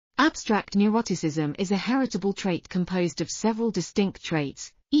Abstract neuroticism is a heritable trait composed of several distinct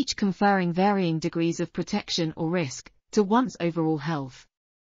traits, each conferring varying degrees of protection or risk to one's overall health.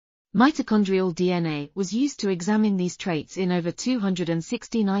 Mitochondrial DNA was used to examine these traits in over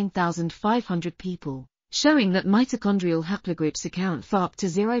 269,500 people, showing that mitochondrial haplogroups account for up to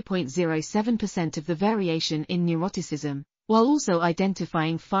 0.07% of the variation in neuroticism, while also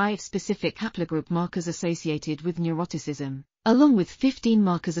identifying 5 specific haplogroup markers associated with neuroticism, along with 15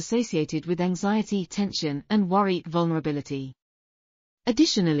 markers associated with anxiety, tension, and worry vulnerability.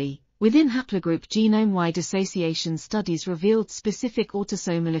 Additionally, within haplogroup genome-wide association studies revealed specific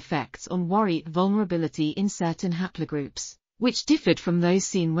autosomal effects on worry vulnerability in certain haplogroups, which differed from those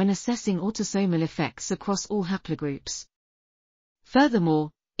seen when assessing autosomal effects across all haplogroups.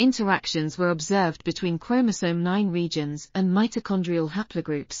 Furthermore, interactions were observed between chromosome 9 regions and mitochondrial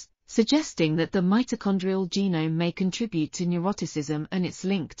haplogroups, suggesting that the mitochondrial genome may contribute to neuroticism and its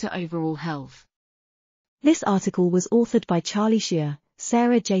link to overall health. This article was authored by Charley,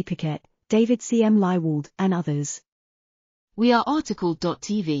 Sarah J. Pickett, David C. M. Liewald, and others. We are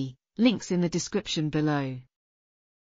RTCLTV, links in the description below.